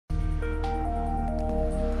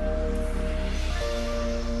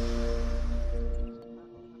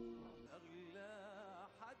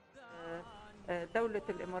دولة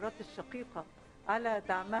الإمارات الشقيقة على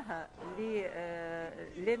دعمها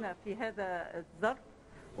لنا في هذا الظرف،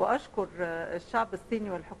 وأشكر الشعب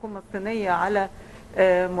الصيني والحكومة الصينية على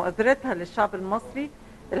مؤازرتها للشعب المصري.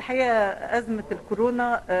 الحقيقة أزمة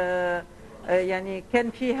الكورونا يعني كان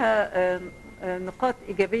فيها نقاط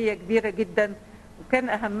إيجابية كبيرة جدا، وكان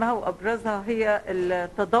أهمها وأبرزها هي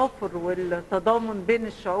التضافر والتضامن بين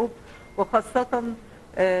الشعوب، وخاصة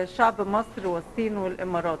شعب مصر والصين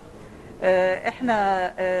والإمارات. احنا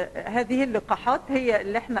هذه اللقاحات هي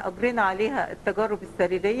اللي احنا أجرينا عليها التجارب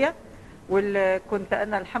السريرية، واللي كنت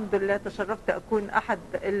أنا الحمد لله تشرفت أكون أحد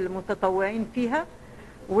المتطوعين فيها،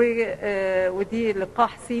 ودي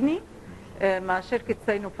لقاح صيني مع شركة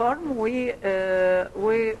ساينوفارم،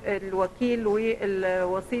 والوكيل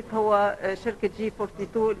والوسيط هو شركة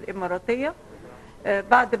G42 الإماراتية.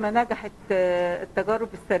 بعد ما نجحت التجارب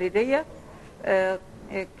السريرية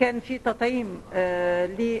كان في تطعيم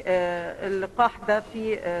للقاح ده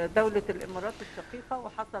في دولة الإمارات الشقيقة،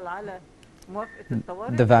 وحصل على موافقة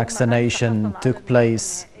الطوارئ. The vaccination took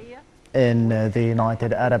place in the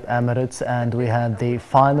United Arab Emirates, and we had the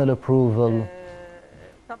final approval,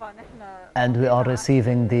 and we are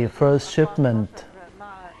receiving the first shipment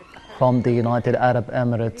from the United Arab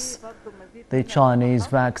Emirates, the Chinese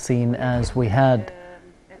vaccine, as we had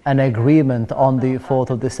an agreement on the 4th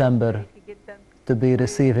of December to be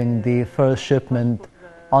receiving the first shipment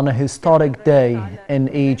on a historic day in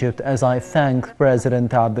Egypt, as I thank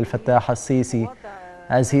President Abdel Fattah al-Sisi,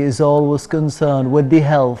 as he is always concerned with the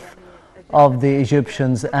health of the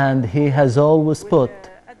Egyptians, and he has always put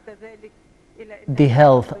the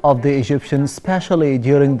health of the Egyptians, especially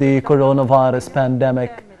during the coronavirus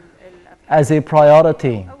pandemic, as a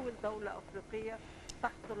priority.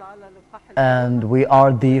 And we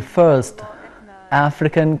are the first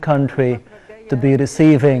African country to be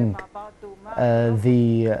receiving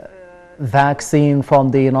the vaccine from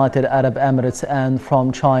the United Arab Emirates and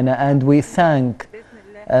from China, and we thank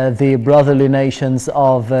the brotherly nations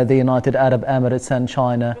of the United Arab Emirates and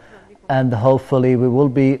China, and hopefully we will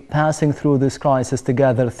be passing through this crisis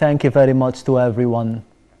together. Thank you very much to everyone.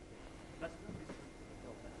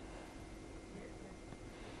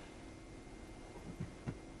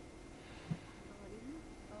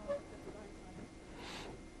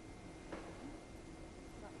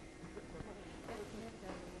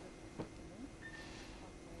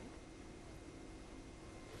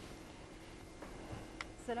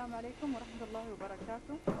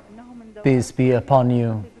 Peace be upon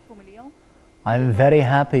you. I am very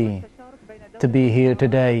happy to be here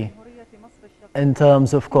today in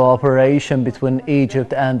terms of cooperation between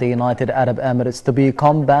Egypt and the United Arab Emirates to be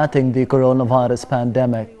combating the coronavirus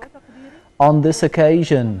pandemic. On this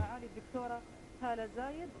occasion,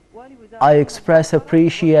 I express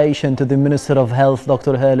appreciation to the Minister of Health,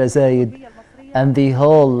 Dr. Hala Zayed, and the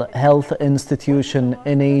whole health institution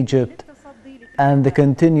in Egypt, and the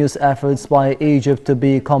continuous efforts by Egypt to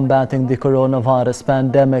be combating the coronavirus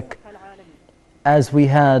pandemic, as we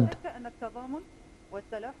had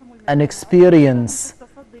an experience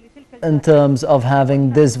in terms of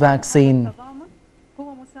having this vaccine.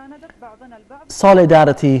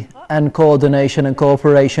 Solidarity and coordination and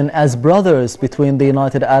cooperation as brothers between the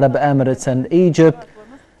United Arab Emirates and Egypt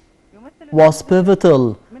was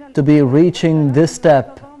pivotal to be reaching this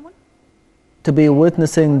step, to be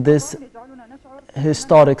witnessing this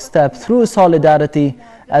historic step through solidarity,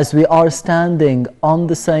 as we are standing on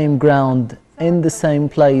the same ground, in the same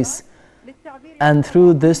place. And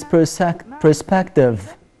through this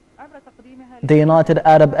perspective, the United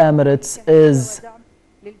Arab Emirates is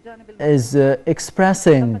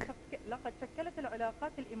expressing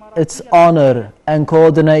its honor and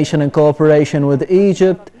coordination and cooperation with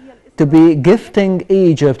Egypt, to be gifting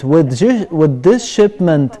Egypt with this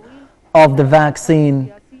shipment of the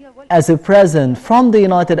vaccine as a present from the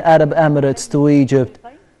United Arab Emirates to Egypt.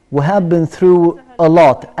 We have been through a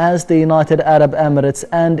lot as the United Arab Emirates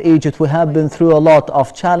and Egypt. We have been through a lot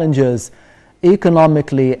of challenges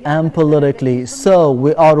economically and politically. So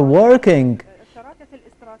we are working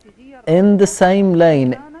in the same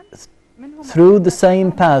lane, through the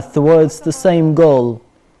same path, towards the same goal.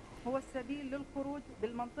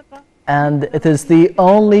 And it is the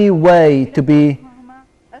only way to be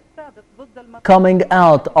coming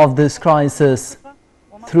out of this crisis,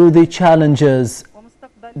 through the challenges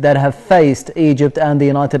that have faced Egypt and the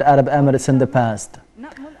United Arab Emirates in the past.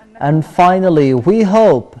 And finally, we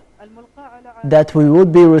hope that we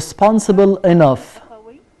would be responsible enough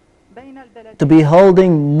to be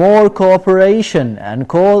holding more cooperation and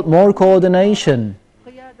more coordination,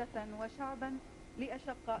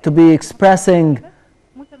 to be expressing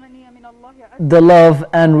the love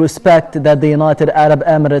and respect that the United Arab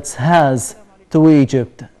Emirates has to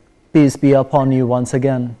Egypt. Peace be upon you once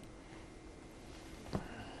again.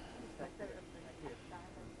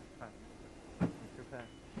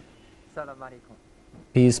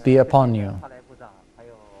 Peace be upon you.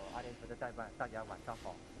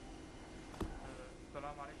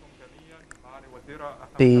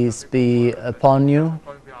 Peace be upon you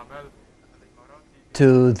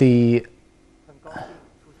to the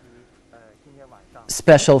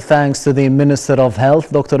special thanks to the Minister of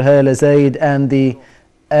Health, Dr. Haile Zaid, and the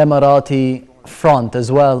Emirati front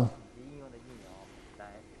as well.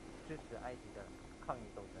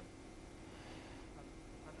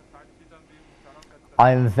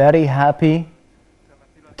 I'm very happy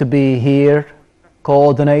to be here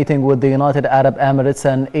coordinating with the United Arab Emirates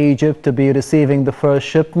and Egypt to be receiving the first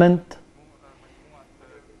shipment,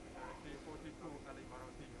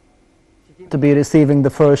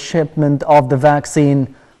 of the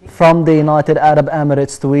vaccine from the United Arab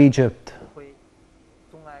Emirates to Egypt.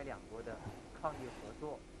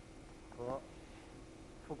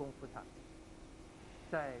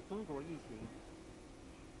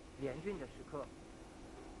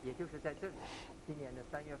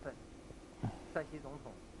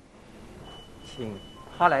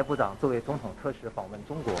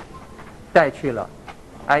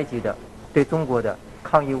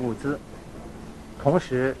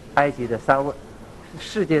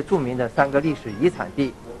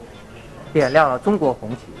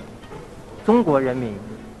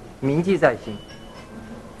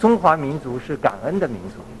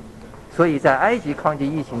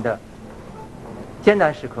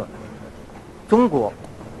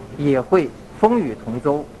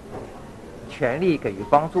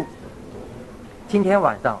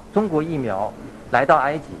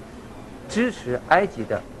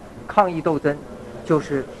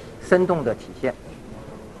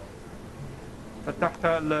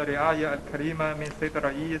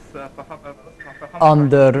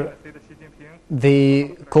 Under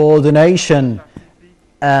the coordination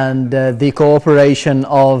and the cooperation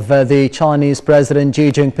of the Chinese President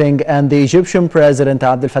Xi Jinping and the Egyptian President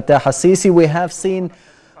Abdel Fattah al-Sisi, we have seen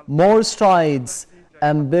more strides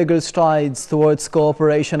and bigger strides towards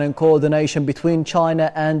cooperation and coordination between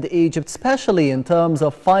China and Egypt, especially in terms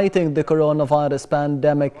of fighting the coronavirus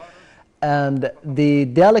pandemic and the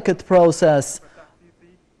delicate process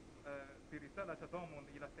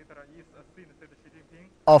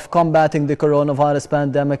of combating the coronavirus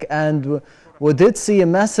pandemic. And we did see a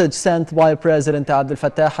message sent by President Abdel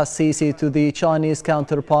Fattah al-Sisi to the Chinese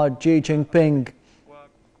counterpart Xi Jinping.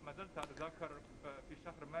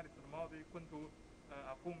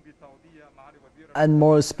 And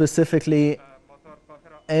more specifically,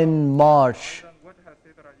 in March,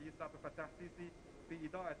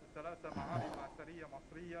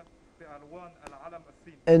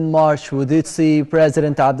 we did see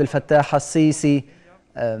President Abdel Fattah al-Sisi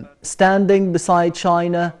standing beside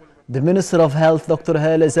China. The Minister of Health, Dr.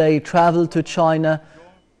 Haile Zaid, traveled to China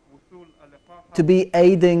to be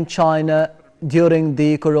aiding China during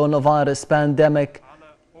the coronavirus pandemic.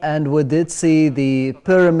 And we did see the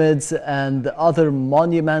pyramids and other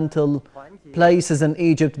monumental places in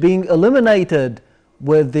Egypt being illuminated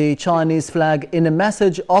with the Chinese flag in a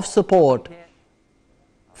message of support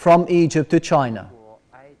from Egypt to China.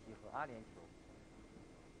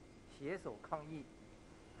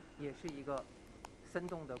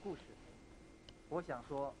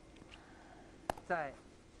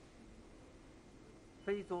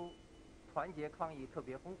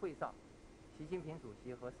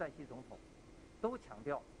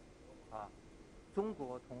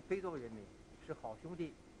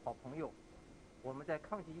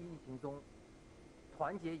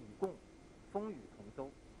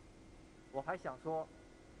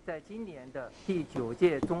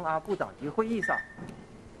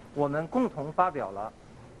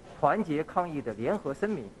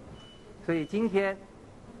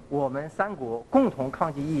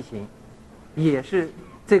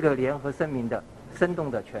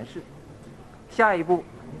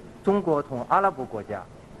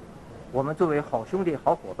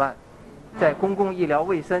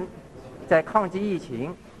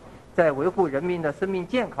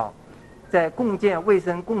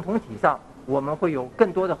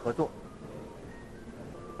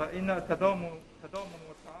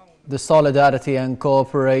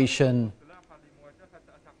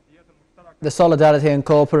 The solidarity and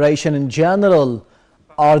cooperation in general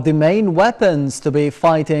are the main weapons to be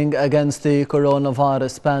fighting against the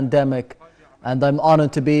coronavirus pandemic. And I'm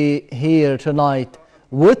honored to be here tonight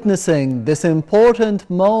witnessing this important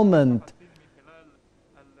moment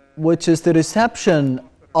which is the reception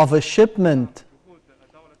of a shipment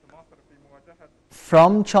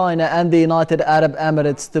from China and the United Arab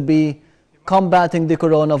Emirates to be combating the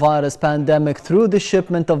coronavirus pandemic through the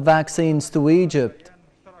shipment of vaccines to Egypt.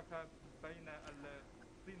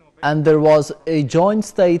 And there was a joint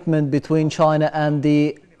statement between China and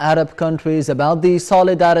the Arab countries about the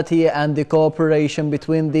solidarity and the cooperation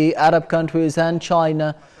between the Arab countries and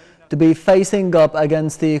China to be facing up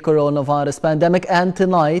against the coronavirus pandemic. And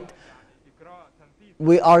tonight,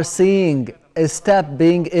 we are seeing a step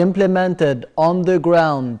being implemented on the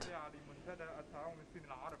ground,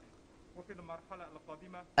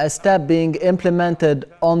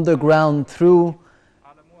 through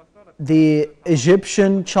the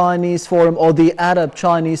Egyptian-Chinese Forum or the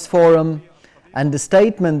Arab-Chinese Forum, and the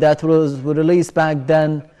statement that was released back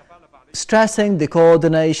then stressing the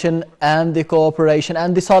coordination and the cooperation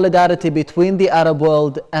and the solidarity between the Arab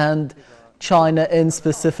world and China in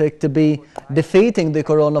specific to be defeating the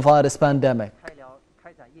coronavirus pandemic.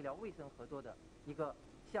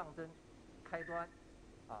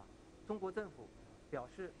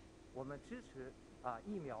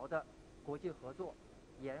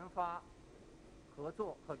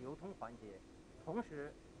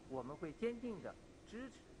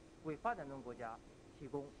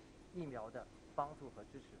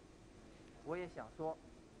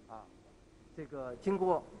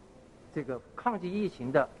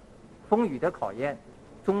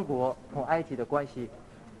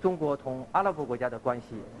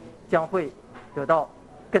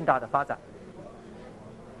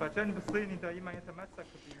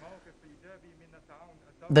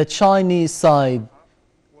 The Chinese side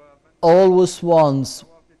always wants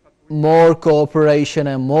more cooperation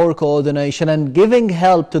and more coordination and giving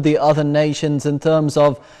help to the other nations in terms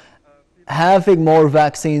of having more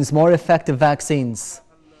vaccines, more effective vaccines.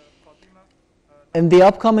 In the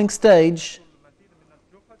upcoming stage,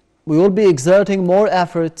 we will be exerting more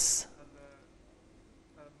efforts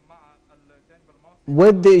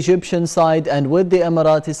with the Egyptian side and with the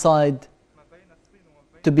Emirati side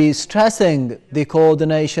to be stressing the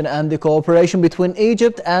coordination and the cooperation between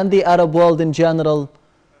Egypt and the Arab world in general.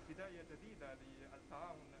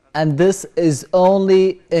 And this is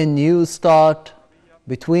only a new start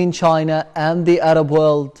between China and the Arab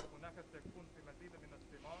world.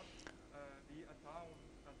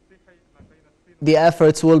 The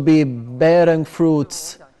efforts will be bearing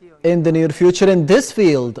fruits in the near future in this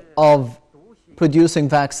field of producing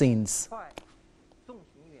vaccines.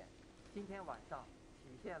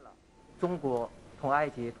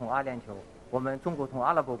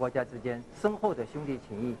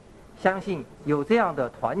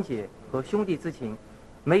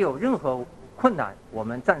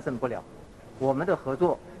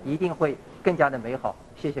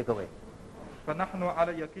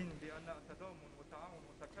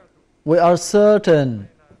 We are certain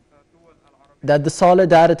that the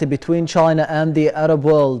solidarity between China and the Arab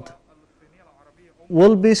world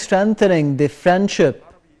will be strengthening the friendship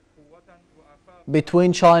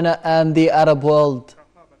between China and the Arab world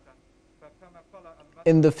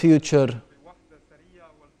in the future.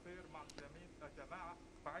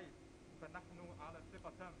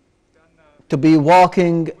 To be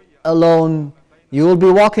walking alone, you will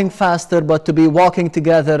be walking faster, but to be walking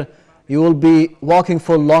together, you will be walking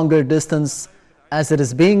for longer distance, as it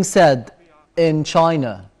is being said in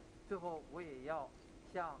China.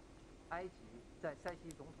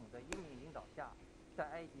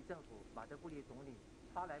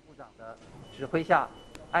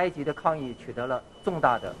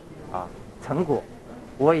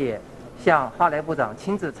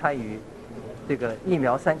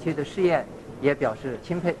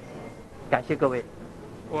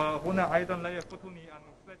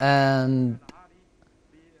 And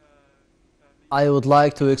I would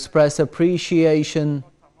like to express appreciation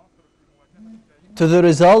to the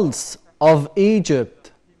results of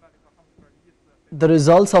Egypt, the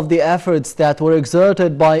results of the efforts that were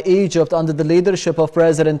exerted by Egypt under the leadership of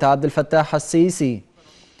President Abdel Fattah al-Sisi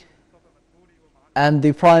and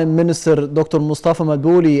the Prime Minister Dr. Mustafa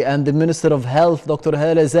Madbouli and the Minister of Health Dr.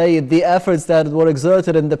 Hala Zaid, the efforts that were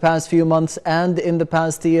exerted in the past few months and in the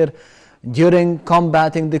past year during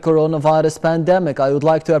combating the coronavirus pandemic. I would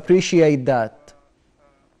like to appreciate that.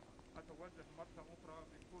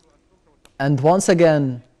 And once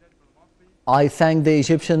again, I thank the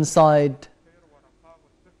Egyptian side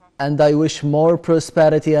and I wish more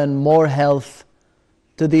prosperity and more health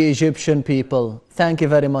to the Egyptian people. Thank you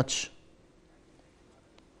very much.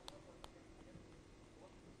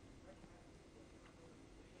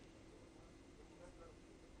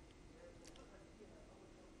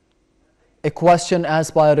 a question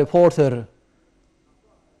asked by a reporter,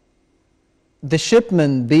 the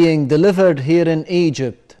shipment being delivered here in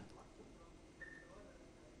Egypt,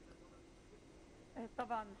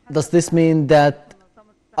 does this mean that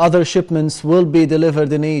other shipments will be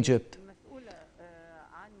delivered in Egypt?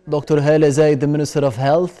 Dr. Hale Zaid, the Minister of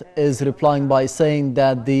Health, is replying by saying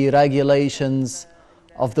that the regulations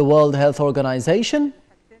of the World Health Organization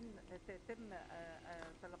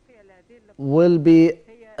will be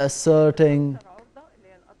asserting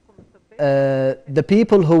the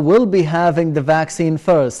people who will be having the vaccine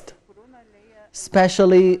first,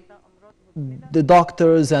 especially the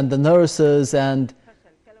doctors and the nurses and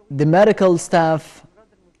the medical staff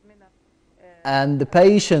and the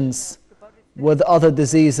patients with other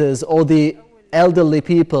diseases or the elderly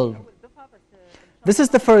people. This is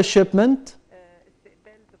the first shipment,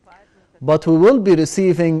 but we will be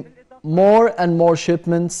receiving more and more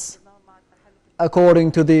shipments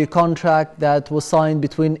according to the contract that was signed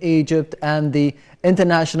between Egypt and the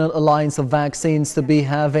International Alliance of Vaccines to be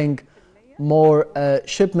having more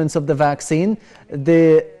shipments of the vaccine.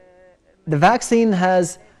 The vaccine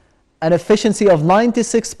has an efficiency of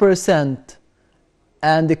 96%,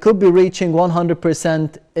 and it could be reaching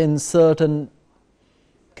 100% in certain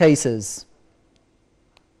cases.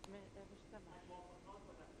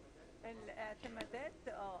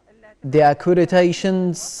 The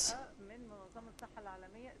accreditations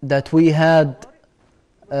that we had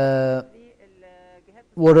were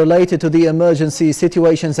related to the emergency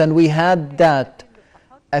situations, and we had that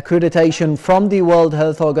accreditation from the World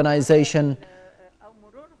Health Organization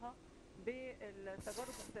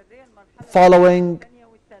following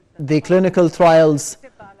the clinical trials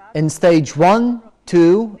in stage 1,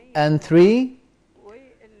 2, and 3.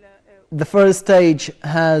 The first stage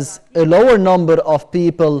has a lower number of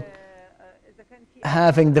people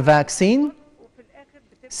having the vaccine.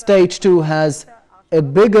 Stage 2 has a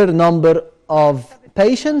bigger number of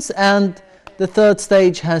patients, and the third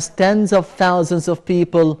stage has tens of thousands of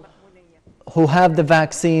people who have the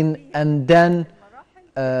vaccine, and then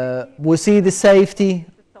we see the safety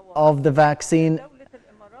of the vaccine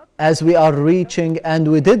as we are reaching, and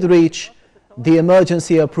we did reach, the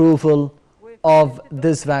emergency approval of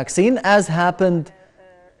this vaccine, as happened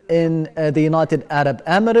in the United Arab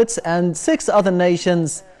Emirates, and 6 other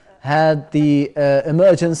nations had the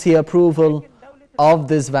emergency approval of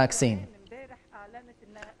this vaccine.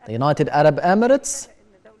 The United Arab Emirates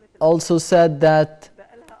also said that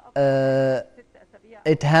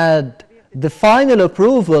it had the final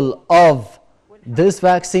approval of this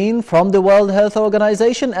vaccine from the World Health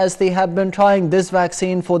Organization, as they have been trying this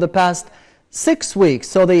vaccine for the past 6 weeks.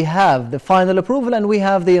 So they have the final approval, and we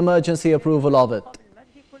have the emergency approval of it.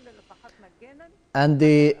 And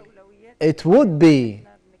it would be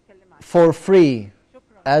for free,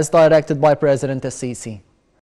 as directed by President al-Sisi.